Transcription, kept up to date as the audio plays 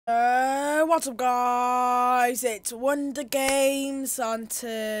What's up guys, it's Wonder Games and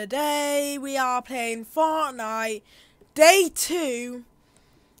today we are playing Fortnite Day 2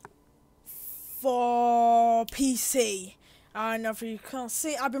 for PC. And if you can't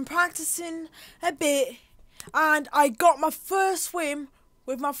see, I've been practicing a bit and I got my first win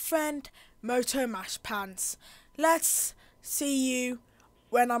with my friend Moto Mash Pants. Let's see you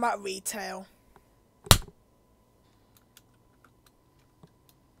when I'm at retail.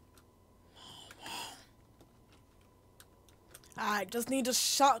 I just need a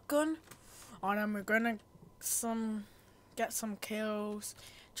shotgun, and then we're gonna get some kills,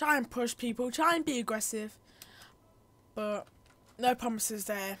 try and push people, try and be aggressive, but no promises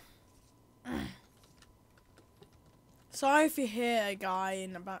there. Sorry if you hear a guy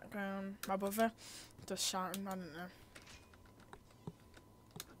in the background, my brother, just shouting, I don't know.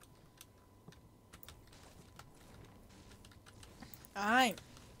 Alright,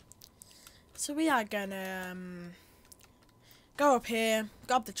 so we are gonna go up here,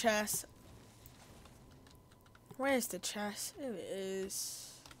 grab the chest. Where's the chest? Here it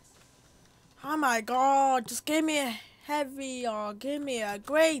is. Oh my god, just give me a heavy or give me a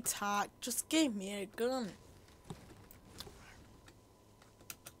great tack. Just give me a gun.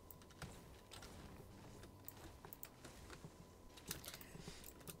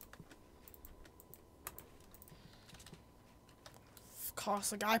 Of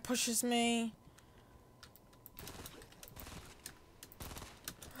course, the guy pushes me.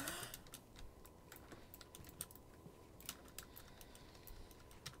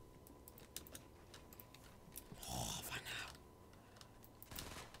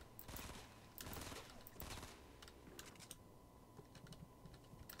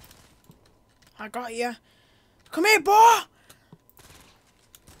 I got you. Come here, boy!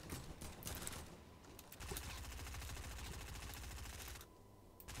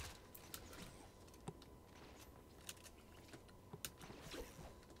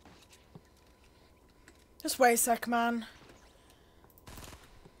 Just wait a sec, man.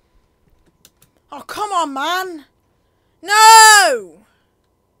 Oh, come on, man! No!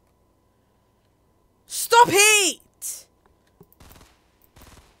 Stop it!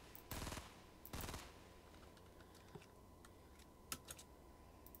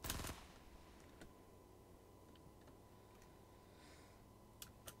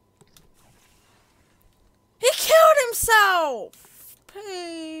 He killed himself!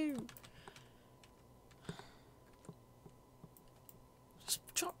 Poo. Just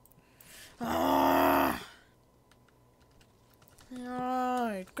drop. Ah.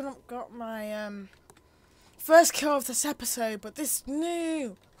 No, got my first kill of this episode, but this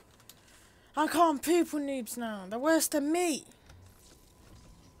new. I can't poop on noobs now. They're worse than me.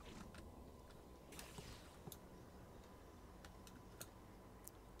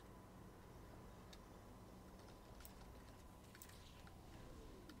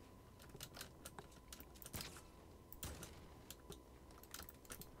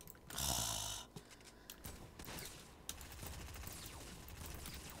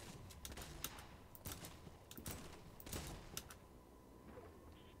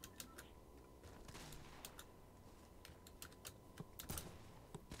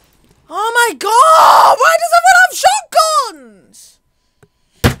 Oh my god! Why does everyone have shotguns?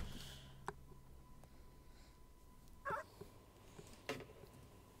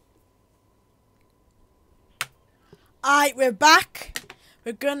 Alright, we're back.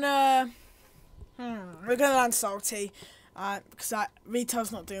 We're gonna land salty. Because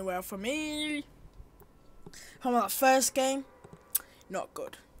retail's not doing well for me. From that first game, not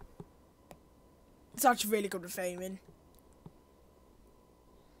good. It's actually really good with aiming.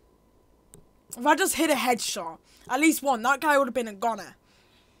 If I just hit a headshot, at least one, that guy would have been a goner.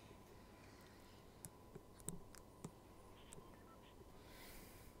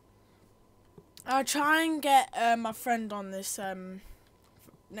 I'll try and get my friend on this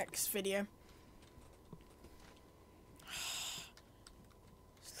next video.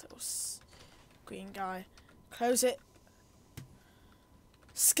 This little green guy. Close it.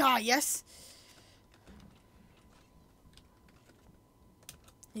 Sky, yes.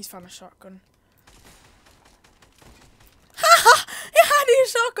 He's found a shotgun. He had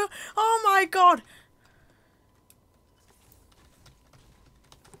his shotgun. Oh my god.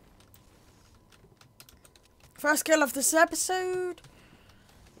 First kill of this episode.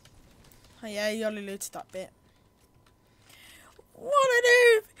 Oh yeah, you only looted that bit. What a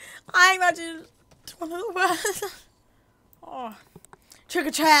noob! I imagine one of the worst. Oh,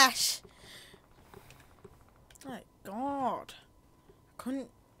 trigger trash. My god, I couldn't.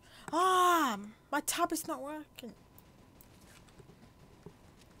 Ah, my tab is not working.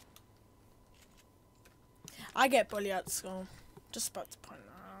 I get bullied at school. Just about to point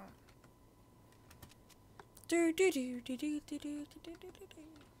that out. Do do do do do do do do do do do.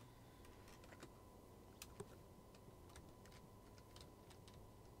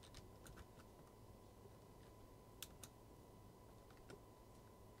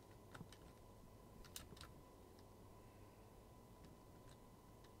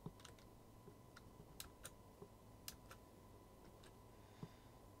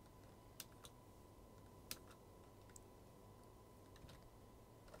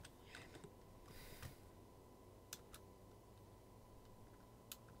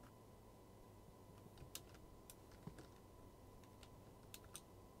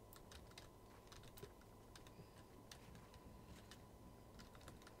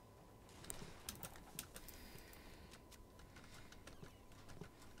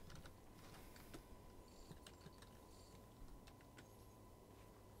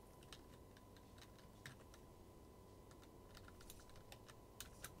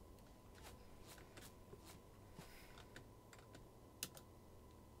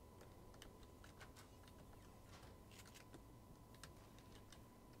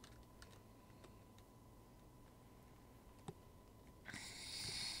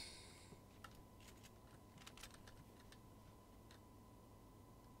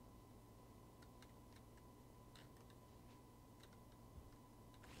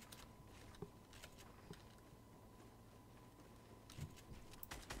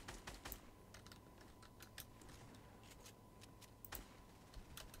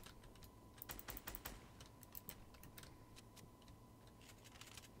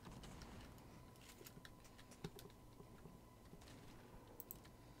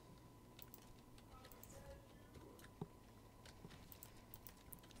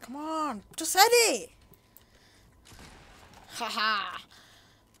 Come on, just said it. Haha.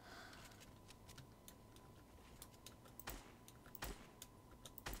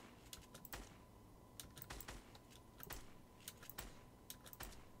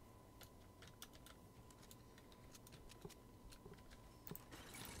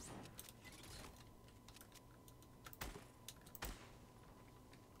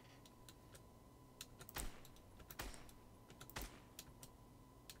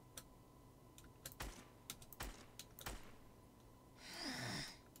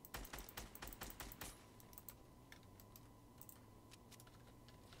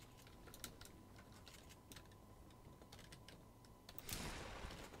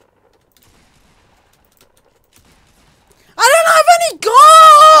 I don't have any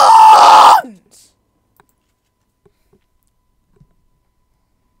guns!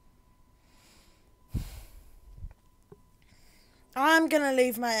 I'm gonna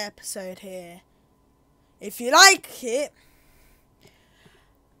leave my episode here. If you like it,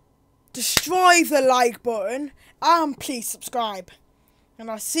 destroy the like button and please subscribe. And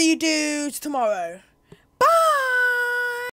I'll see you dudes tomorrow.